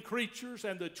 living creatures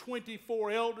and the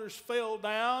 24 elders fell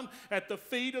down at the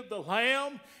feet of the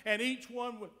Lamb, and each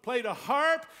one played a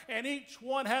harp, and each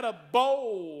one had a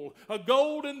bowl, a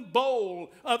golden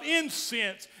bowl of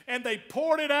incense, and they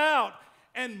poured it out.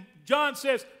 And John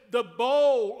says the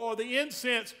bowl or the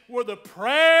incense were the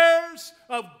prayers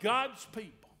of God's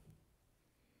people.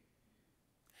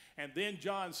 And then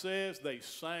John says they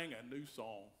sang a new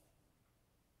song.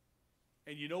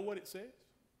 And you know what it says?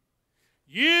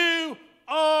 You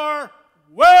are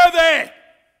worthy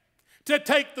to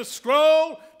take the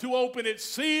scroll, to open its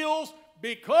seals,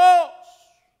 because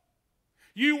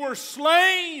you were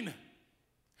slain.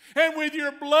 And with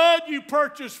your blood you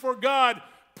purchased for God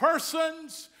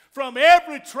persons from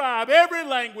every tribe, every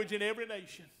language, and every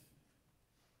nation.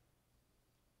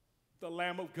 The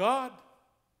Lamb of God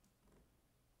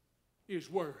is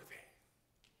worthy.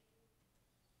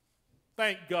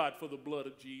 Thank God for the blood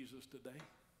of Jesus today.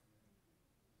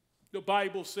 The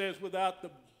Bible says without the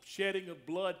shedding of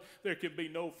blood, there can be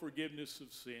no forgiveness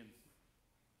of sin.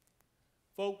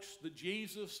 Folks, the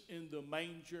Jesus in the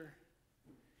manger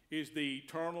is the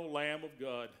eternal Lamb of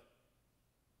God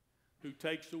who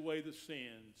takes away the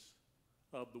sins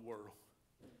of the world.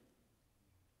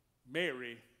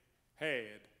 Mary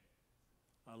had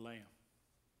a lamb.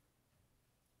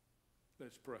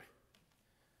 Let's pray.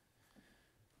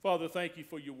 Father, thank you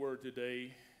for your word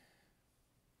today.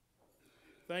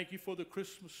 Thank you for the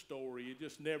Christmas story. It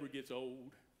just never gets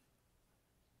old.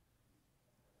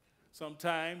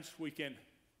 Sometimes we can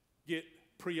get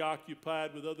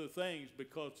preoccupied with other things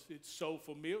because it's so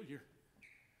familiar.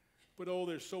 But oh,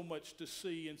 there's so much to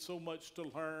see and so much to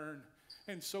learn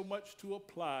and so much to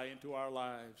apply into our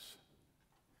lives.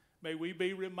 May we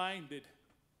be reminded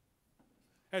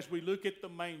as we look at the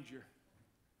manger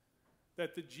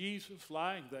that the Jesus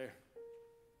lying there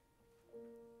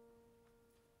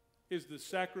is the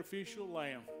sacrificial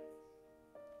lamb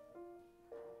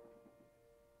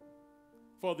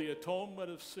for the atonement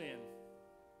of sin.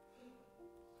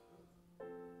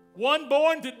 One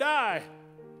born to die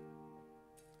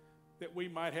that we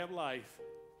might have life.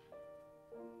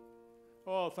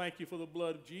 Oh, thank you for the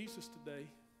blood of Jesus today.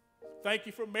 Thank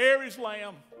you for Mary's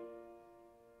lamb.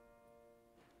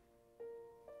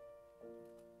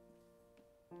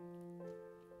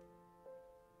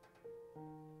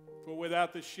 For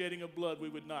without the shedding of blood, we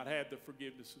would not have the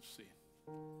forgiveness of sin.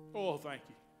 Oh, thank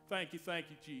you. Thank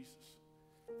you, Jesus,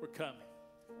 for coming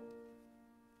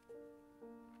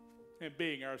and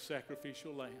being our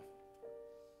sacrificial lamb.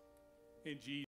 In Jesus'